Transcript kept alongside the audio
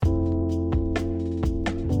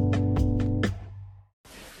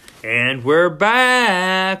And we're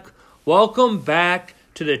back. Welcome back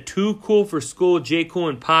to the Too Cool for School Jay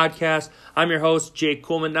Coolman podcast. I'm your host, Jay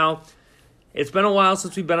Coolman. Now, it's been a while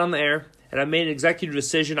since we've been on the air, and I made an executive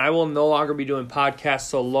decision. I will no longer be doing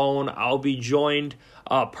podcasts alone. I'll be joined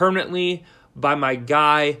permanently by my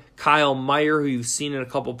guy, Kyle Meyer, who you've seen in a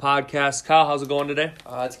couple podcasts. Kyle, how's it going today?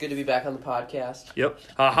 It's good to be back on the podcast. Yep.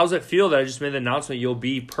 How's it feel that I just made the announcement you'll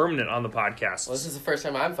be permanent on the podcast? Well, this is the first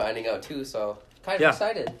time I'm finding out, too, so kind of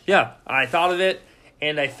excited. Yeah, I thought of it,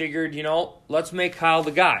 and I figured, let's make Kyle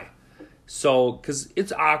the guy. So, because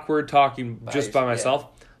it's awkward talking by myself.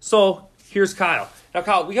 Yeah. So, here's Kyle. Now,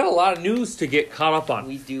 Kyle, we got a lot of news to get caught up on.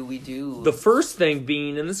 We do. The first thing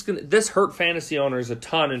being, and this hurt fantasy owners a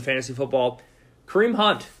ton in fantasy football, Kareem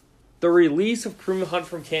Hunt. The release of Kareem Hunt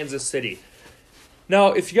from Kansas City.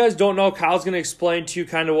 Now, if you guys don't know, Kyle's going to explain to you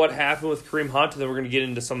kind of what happened with Kareem Hunt, and then we're going to get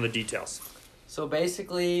into some of the details. So,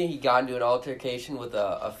 basically, he got into an altercation with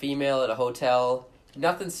a female at a hotel.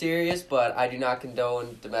 Nothing serious, but I do not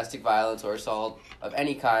condone domestic violence or assault of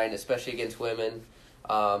any kind, especially against women.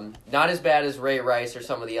 Not as bad as Ray Rice or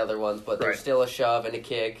some of the other ones, but there's still a shove and a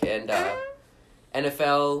kick. And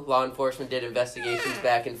NFL law enforcement did investigations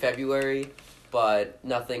back in February, but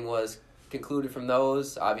nothing was concluded from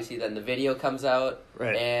those. Obviously, then the video comes out,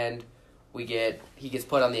 and he gets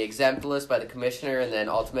put on the exempt list by the commissioner, and then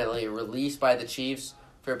ultimately released by the Chiefs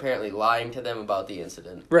for apparently lying to them about the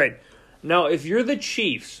incident. Right. Now, if you're the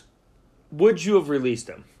Chiefs, would you have released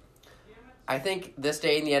him? I think this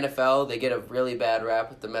day in the NFL, they get a really bad rap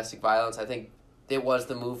with domestic violence. I think it was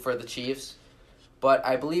the move for the Chiefs. But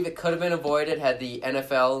I believe it could have been avoided had the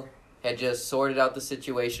NFL had just sorted out the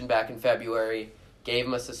situation back in February, gave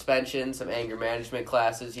him a suspension, some anger management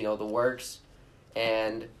classes, the works,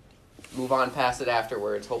 and move on past it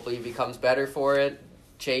afterwards. Hopefully he becomes better for it,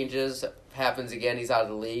 changes, happens again, he's out of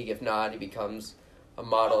the league. If not, he becomes a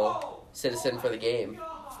model citizen for the game.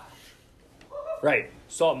 Right.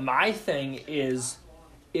 So my thing is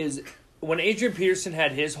when Adrian Peterson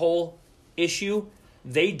had his whole issue,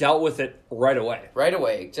 they dealt with it right away. Right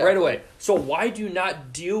away, exactly. Right away. So why do you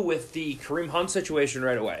not deal with the Kareem Hunt situation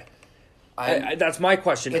right away? That's my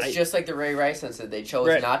question. It's just like the Ray Rice incident. They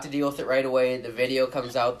chose not to deal with it right away. The video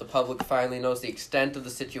comes out. The public finally knows the extent of the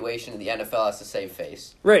situation, and the NFL has to save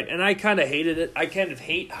face. Right, and I kind of hated it. I kind of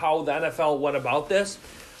hate how the NFL went about this.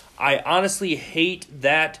 I honestly hate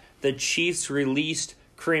that the Chiefs released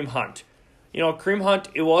Kareem Hunt. Kareem Hunt,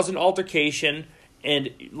 it was an altercation, and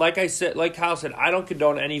like Kyle said, I don't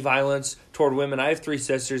condone any violence toward women. I have 3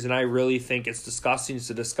 sisters, and I really think it's disgusting. It's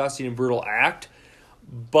a disgusting and brutal act.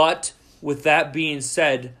 But with that being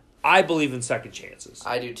said, I believe in second chances.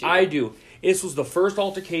 I do too. I do. This was the first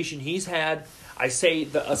altercation he's had. I say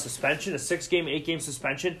a suspension, a 6-game, 8-game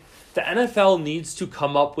suspension. The NFL needs to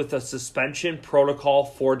come up with a suspension protocol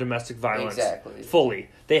for domestic violence. Exactly. Fully.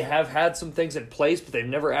 They have had some things in place, but they've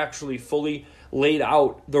never actually fully laid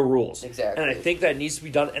out the rules. Exactly. And I think that needs to be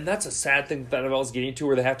done. And that's a sad thing that the NFL is getting to,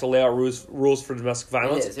 where they have to lay out rules for domestic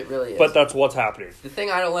violence. It really is. But that's what's happening. The thing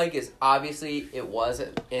I don't like is, obviously, it was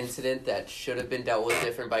an incident that should have been dealt with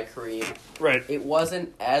different by Kareem. Right. It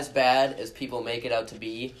wasn't as bad as people make it out to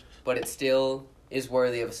be, but it still is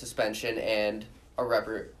worthy of a suspension and a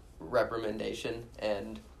reprimandation,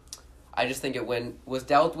 and I just think it was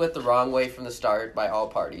dealt with the wrong way from the start by all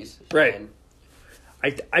parties. Right. And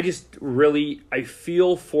I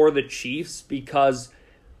feel for the Chiefs, because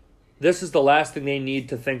this is the last thing they need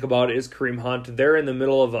to think about is Kareem Hunt. They're in the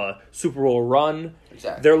middle of a Super Bowl run.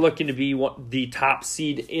 Exactly. They're looking to be the top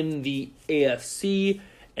seed in the AFC.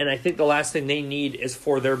 And I think the last thing they need is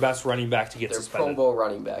for their best running back to get suspended. Their Pro Bowl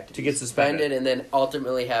running back to get suspended. And then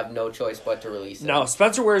ultimately have no choice but to release him. Now,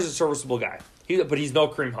 Spencer Ware is a serviceable guy, but he's no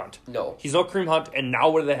Kareem Hunt. No. He's no Kareem Hunt, and now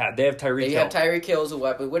what do they have? They have Tyreek Hill. They have Tyreek Hill as a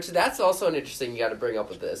weapon, which that's also an interesting you got to bring up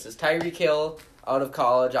with this. Is Tyreek Hill, out of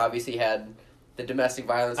college, obviously had the domestic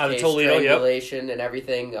violence out case, of Toledo, strangulation, and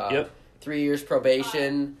everything. 3 years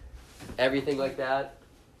probation, everything like that.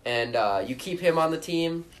 And you keep him on the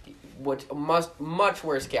team, which much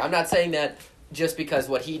worse case. I'm not saying that just because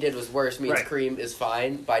what he did was worse means Kareem is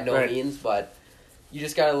fine, by no means, but you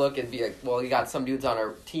just got to look and be like, well, you got some dudes on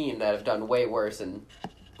our team that have done way worse, and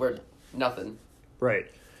we're nothing. Right.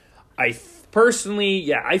 I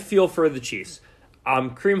personally, I feel for the Chiefs.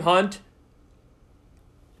 Kareem Hunt,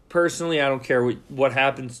 personally, I don't care what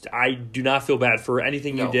happens. I do not feel bad for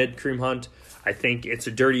anything you did, Kareem Hunt. I think it's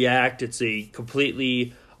a dirty act. It's a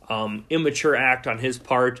completely immature act on his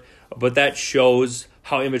part, but that shows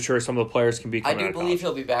how immature some of the players can be. I do believe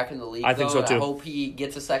he'll be back in the league. I think so too. I hope he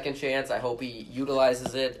gets a second chance. I hope he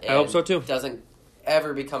utilizes it. And I hope so too. Doesn't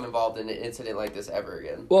ever become involved in an incident like this ever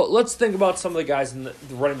again. Well, let's think about some of the guys in the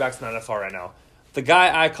running backs in the NFL right now. The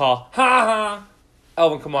guy I call,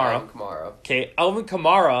 Alvin Kamara. Okay, Alvin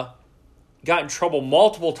Kamara got in trouble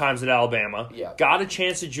multiple times at Alabama. Yeah. Got a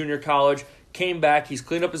chance at junior college, came back, he's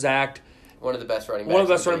cleaned up his act. One of the best running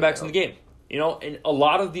backs in the game. You know, and a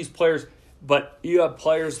lot of these players, but you have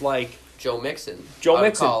players like Joe Mixon. Out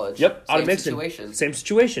of college. Yep, out Same of Mixon. situation. Same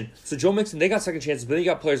situation. So Joe Mixon, they got second chances, but then you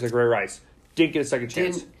got players like Ray Rice. Didn't get a second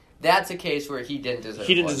chance. That's a case where he didn't deserve it.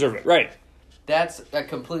 He didn't deserve it, right. That's a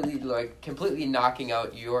completely knocking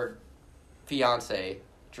out your fiance,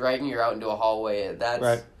 dragging her out into a hallway. That's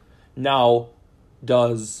right. Now,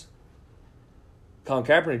 does Colin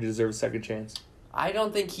Kaepernick deserve a second chance? I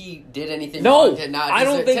don't think he did anything No, wrong to not I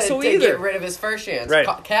don't think so to either. get rid of his first chance. Right.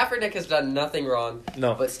 Kaepernick has done nothing wrong.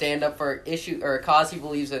 No. But stand up for issue or a cause he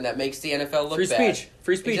believes in that makes the NFL look bad.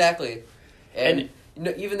 Free speech. Exactly. And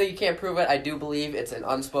even though you can't prove it, I do believe it's an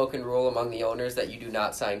unspoken rule among the owners that you do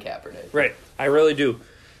not sign Kaepernick. Right. I really do.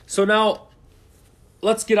 So now,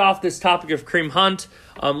 let's get off this topic of Kareem Hunt.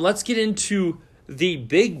 Let's get into the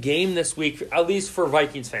big game this week, at least for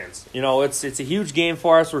Vikings fans. You know, it's a huge game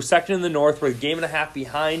for us. We're second in the North. We're a game and a half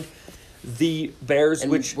behind the Bears,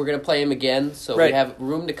 And which we're going to play him again, so Right. we have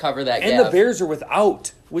room to cover that and gap. the Bears are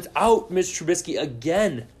without Mitch Trubisky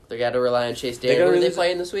again. They got to rely on Chase Daniel. Who are they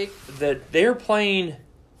playing this week? That they're playing.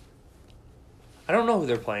 I don't know who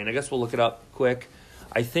they're playing. I guess we'll look it up quick.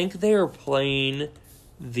 I think they are playing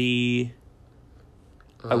the.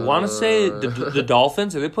 I want to say the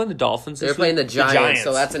Dolphins. Are they playing the Dolphins? They're this playing week? the Giants,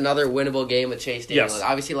 so that's another winnable game with Chase Daniel. Yes.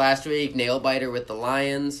 Obviously, last week nail biter with the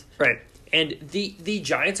Lions. Right. And the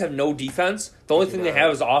Giants have no defense. The only thing they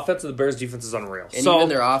have is offense, and the Bears' defense is unreal. And even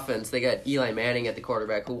their offense, they got Eli Manning at the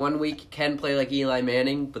quarterback, who one week can play like Eli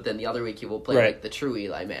Manning, but then the other week he will play like the true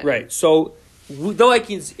Eli Manning. Right. So the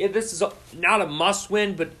Vikings, this is not a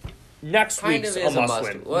must-win, but next week's a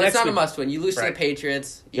must-win. Well, it's not a must-win. You lose to the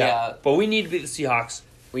Patriots. Yeah. But we need to beat the Seahawks.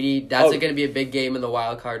 That's going to be a big game in the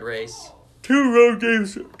wild card race. Two road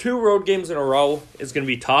games in a row is going to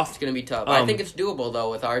be tough. It's going to be tough. I think it's doable, though,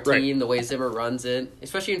 with our team, the way Zimmer runs it,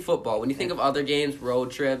 especially in football. When you think of other games,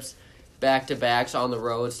 road trips, back-to-backs on the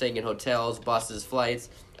road, staying in hotels, buses, flights.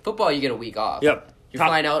 Football, you get a week off. Yep. You're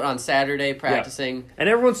flying out on Saturday, practicing. Yep. And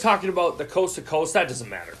everyone's talking about the coast-to-coast. That doesn't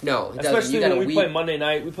matter. No, it especially doesn't. When we play Monday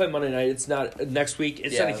night. We play Monday night. It's not next week.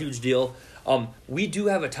 It's not a huge deal. We do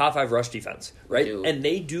have a top 5 rush defense, right? And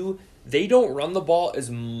they don't run the ball as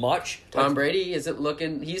much. Tom Brady isn't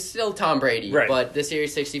looking. He's still Tom Brady, right. But this year,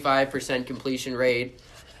 65% completion rate.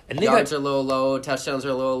 And yards are a little low, touchdowns are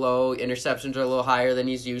a little low, interceptions are a little higher than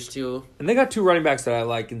he's used to. And they got 2 running backs that I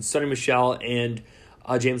like, in Sonny Michel and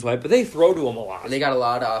James White, but they throw to him a lot. And they got a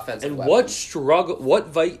lot of offensive weapons.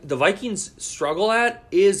 The Vikings struggle at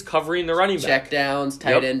is covering the running back. Checkdowns,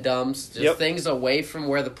 tight end dumps, just things away from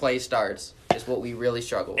where the play starts is what we really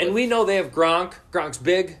struggle with. And we know they have Gronk. Gronk's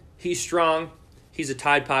big. He's strong. He's a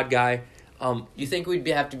Tide Pod guy. You think we'd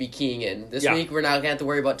have to be keying in. This week, we're not going to have to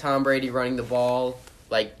worry about Tom Brady running the ball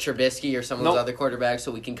like Trubisky or some of those other quarterbacks,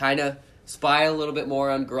 so we can kind of spy a little bit more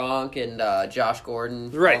on Gronk and Josh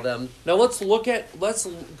Gordon. Right. All them. Now, let's go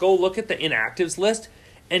look at the inactives list,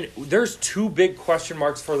 and there's 2 big question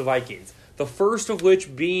marks for the Vikings. The first of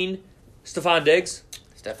which being Stephon Diggs.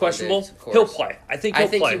 Questionable. Diggs, he'll play. I think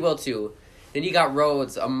he will, too. Then you got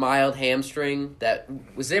Rhodes, a mild hamstring that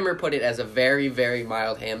Zimmer put it as a very, very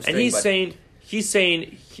mild hamstring. And he's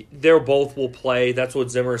saying they both will play. That's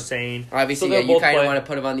what Zimmer's saying. Obviously, so you kind of want to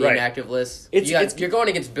put him on the inactive list. You're going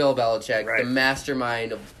against Bill Belichick, the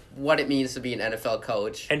mastermind of what it means to be an NFL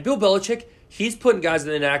coach. And Bill Belichick, he's putting guys on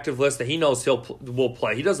the inactive list that he knows will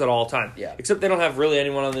play. He does that all the time. Yeah. Except they don't have really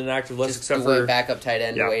anyone on the inactive list except for backup tight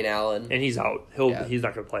end Dwayne Allen, and he's out. He's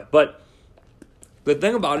not going to play. But the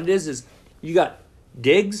thing about it is you got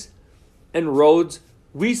Diggs and Rhodes.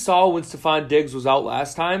 We saw when Stephon Diggs was out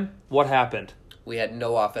last time, what happened? We had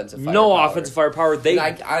no offensive firepower. No offensive firepower.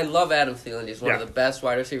 I love Adam Thielen. He's one of the best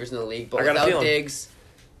wide receivers in the league. But without Diggs,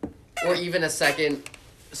 or even a second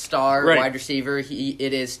star wide receiver, it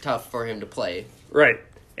is tough for him to play. Right.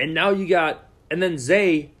 And now you got... And then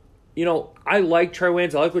Zay, I like Trey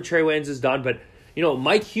Waynes. I like what Trey Waynes has done. But,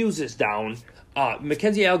 Mike Hughes is down.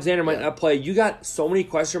 Mackenzie Alexander might not play. You got so many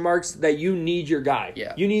question marks that you need your guy.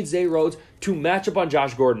 Yeah. You need Zay Rhodes to match up on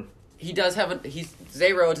Josh Gordon. He does have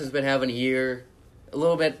Zay Rhodes has been having a year a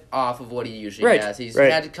little bit off of what he usually has. He's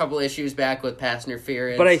had a couple issues back with pass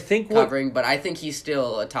interference, but I think but I think he's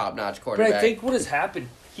still a top-notch quarterback. But I think what has happened,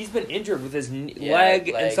 he's been injured with his leg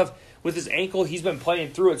and stuff. With his ankle, he's been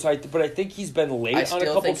playing through it. So, but I think he's been late on a couple steps. I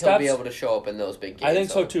still think he'll be able to show up in those big games. I think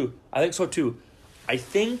so too. I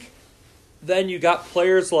think then you got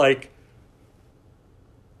players like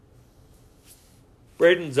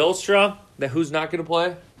Braden Zylstra, who's not going to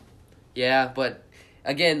play. Yeah, but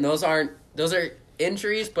again, those are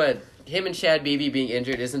injuries, but him and Chad Beebe being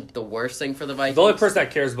injured isn't the worst thing for the Vikings. The only person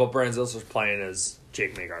that cares about Braden Zylstra playing is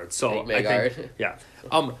Jake Magard. So Jake Magard. I think, yeah.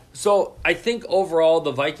 So I think overall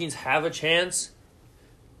the Vikings have a chance,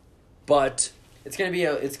 but it's gonna be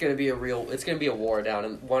a war down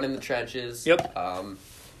in the trenches. Yep.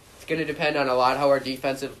 It's gonna depend on a lot how our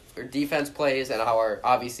defense plays and how our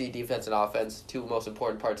obviously defense and offense, two most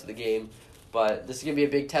important parts of the game. But this is gonna be a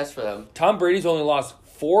big test for them. Tom Brady's only lost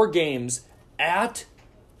 4 games at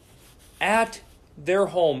their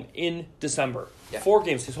home in December. Yeah. 4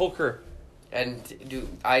 games his whole career.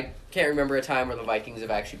 And I can't remember a time where the Vikings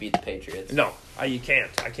have actually beat the Patriots. No, you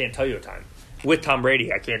can't. I can't tell you a time. With Tom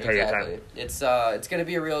Brady, I can't tell you a time. It's going to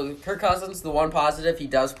be a real... Kirk Cousins, the one positive, he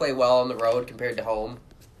does play well on the road compared to home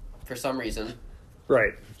for some reason.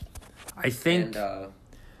 Right. I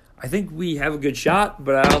think we have a good shot,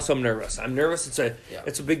 but I also am nervous. I'm nervous.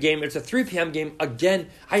 It's a big game. It's a 3 p.m. game. Again,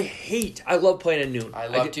 I love playing at noon. I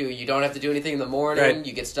love to. You don't have to do anything in the morning. Right.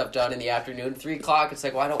 You get stuff done in the afternoon. 3 o'clock, it's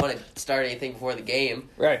like, well, I don't want to start anything before the game.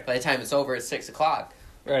 Right. By the time it's over, it's 6 o'clock.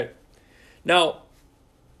 Right. Now,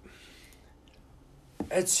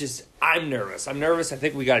 it's just, I'm nervous. I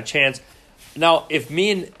think we got a chance. Now, if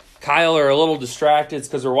me and Kyle are a little distracted, it's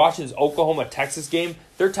because we're watching this Oklahoma-Texas game.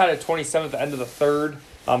 They're tied at 27 at the end of the third.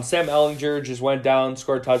 Sam Ehlinger just went down,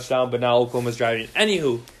 scored a touchdown, but now Oklahoma's driving.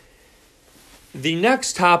 Anywho, the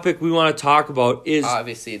next topic we want to talk about is...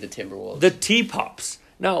 obviously the Timberwolves. The T-Pups.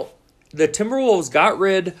 Now, the Timberwolves got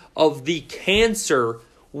rid of the cancer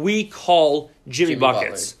we call Jimmy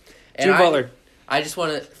Buckets. Jimmy Butler. I just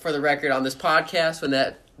want to, for the record, on this podcast, when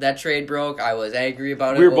that trade broke, I was angry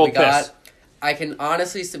about it. We were both pissed. I can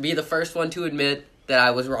honestly be the first one to admit that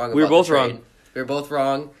I was wrong about the trade. We were both wrong. We were both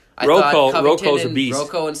wrong. I Rocco's thought a beast.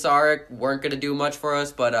 Rocco and Sarek weren't going to do much for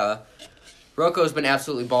us, but Rocco's been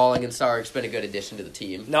absolutely balling, and Sarek's been a good addition to the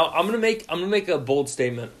team. Now I'm gonna make a bold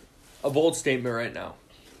statement. A bold statement right now.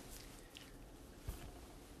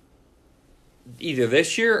 Either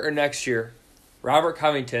this year or next year, Robert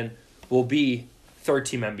Covington will be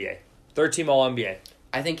third-team NBA. Third-team All-NBA.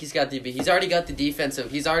 I think he's already got the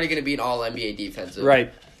defensive. He's already going to be an All-NBA defensive.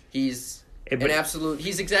 Right. He's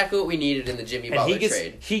exactly what we needed in the Jimmy Butler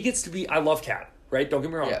trade. He gets to be, I love Cat, right? Don't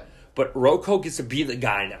get me wrong. Yeah. But Rocco gets to be the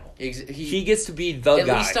guy now. He gets to be the guy.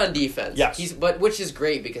 At least on defense. Yes. Which is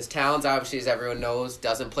great because Towns, obviously, as everyone knows,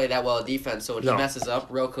 doesn't play that well at defense. So when he messes up,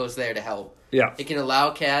 Rocco's there to help. Yeah. It can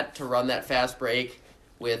allow Cat to run that fast break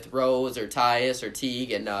with Rose or Tyus or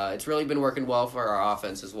Teague, and it's really been working well for our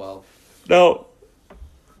offense as well. Now,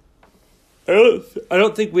 I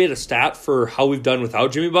don't think we had a stat for how we've done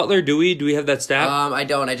without Jimmy Butler. Do we? Do we have that stat? I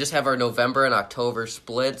don't. I just have our November and October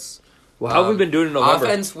splits. Well, how have we been doing in November?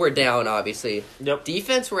 Offense, we're down, obviously. Yep.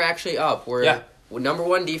 Defense, we're actually up. We're number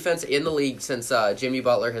 1 defense in the league since Jimmy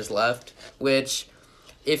Butler has left, which,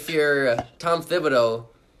 if you're Tom Thibodeau,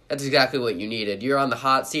 that's exactly what you needed. You're on the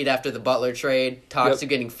hot seat after the Butler trade. Talks of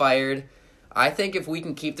getting fired. I think if we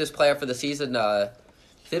can keep this player for the season,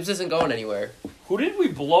 Thibs isn't going anywhere. Who did we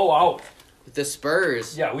blow out? The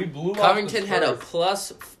Spurs. Yeah, we blew Covington out the Spurs. had a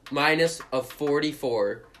plus-minus of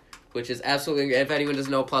 44, which is absolutely, if anyone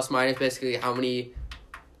doesn't know, plus-minus, basically how many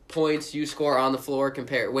points you score on the floor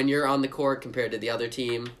when you're on the court compared to the other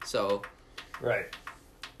team. So, right.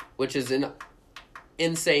 Which is an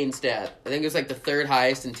insane stat. I think it's like the 3rd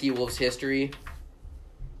highest in T-Wolves history.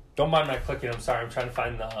 Don't mind my clicking. I'm sorry. I'm trying to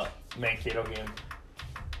find the Mankato game.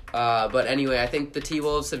 But anyway, I think the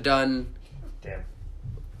T-Wolves have done... Damn.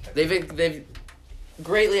 They've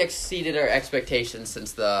greatly exceeded our expectations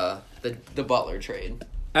since the Butler trade.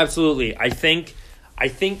 Absolutely. I think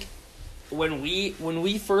when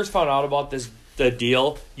we first found out about the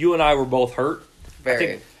deal, you and I were both hurt.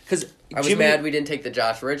 Very. Because I was mad we didn't take the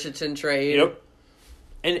Josh Richardson trade. Yep.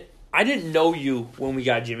 And I didn't know you when we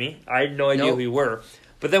got Jimmy. I had no idea who you were.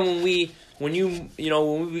 But then when we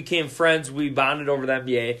became friends, we bonded over the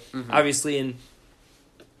NBA, obviously, and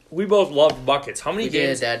we both loved buckets. How many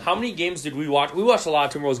games did we watch? We watched a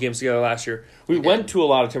lot of Timberwolves games together last year. We went to a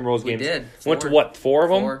lot of Timberwolves games. We did. Went to what, 4 of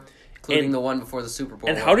them? 4, including the one before the Super Bowl.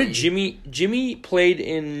 And how did Jimmy played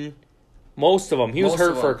in most of them? He was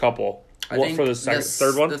hurt for a couple. I think for the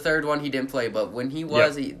third one? The third one he didn't play, but when he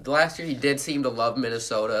was, last year he did seem to love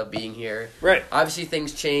Minnesota being here. Right. Obviously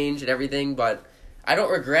things change and everything, but I don't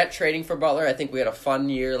regret trading for Butler. I think we had a fun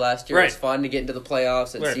year last year. Right. It was fun to get into the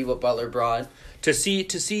playoffs and see what Butler brought. To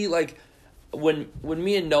see like when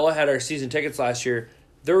me and Noah had our season tickets last year,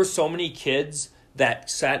 there were so many kids that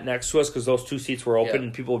sat next to us because those 2 seats were open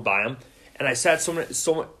and people would buy them. and I sat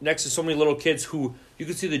next to so many little kids who you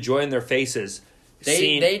could see the joy in their faces.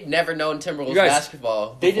 They'd never known Timberwolves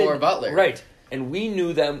basketball before Butler. Right. And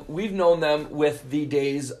we've known them with the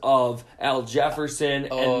days of Al Jefferson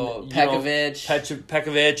and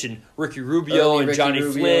Pekovic and Ricky Rubio and Johnny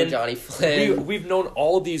Flynn. We've known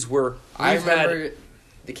all of these where I remember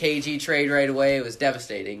the KG trade right away. It was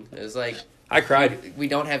devastating. It was like I cried. We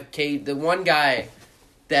don't have the one guy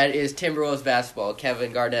that is Timberwolves basketball,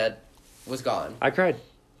 Kevin Garnett, was gone. I cried.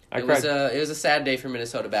 It was a sad day for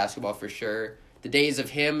Minnesota basketball for sure. The days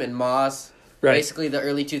of him and Moss. Right. Basically, the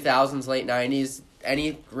early 2000s, late 90s,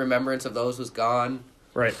 any remembrance of those was gone.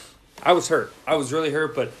 Right. I was hurt. I was really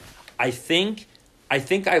hurt, but I think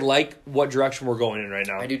I like what direction we're going in right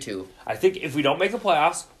now. I do too. I think if we don't make the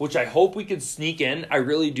playoffs, which I hope we can sneak in, I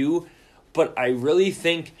really do, but I really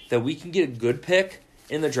think that we can get a good pick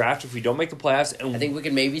in the draft if we don't make the playoffs. And I think we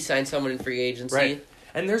can maybe sign someone in free agency. Right.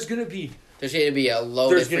 And there's going to be a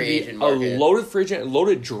loaded free agent market. A loaded free agent,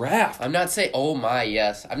 loaded draft. I'm not saying,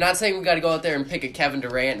 yes. I'm not saying we got to go out there and pick a Kevin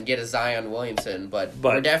Durant and get a Zion Williamson, but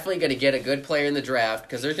we're definitely going to get a good player in the draft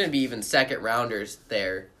because there's going to be even second rounders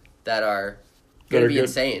there that are going to be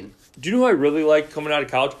insane. Do you know who I really like coming out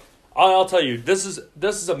of college? I'll tell you, this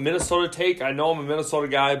is a Minnesota take. I know I'm a Minnesota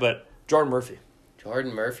guy, but Jordan Murphy.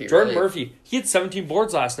 Jordan Murphy, he had 17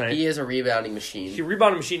 boards last night. He is a rebounding machine. He's a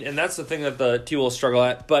rebounding machine, and that's the thing that the T-Wolves struggle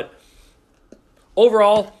at, but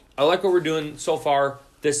overall, I like what we're doing so far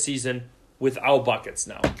this season without buckets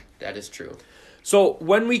now. That is true. So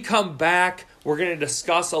when we come back, we're going to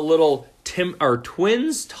discuss a little our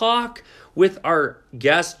Twins talk with our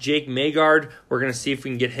guest, Jake Magard. We're going to see if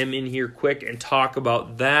we can get him in here quick and talk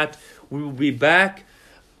about that. We will be back.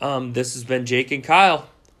 This has been Jake and Kyle.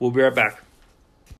 We'll be right back.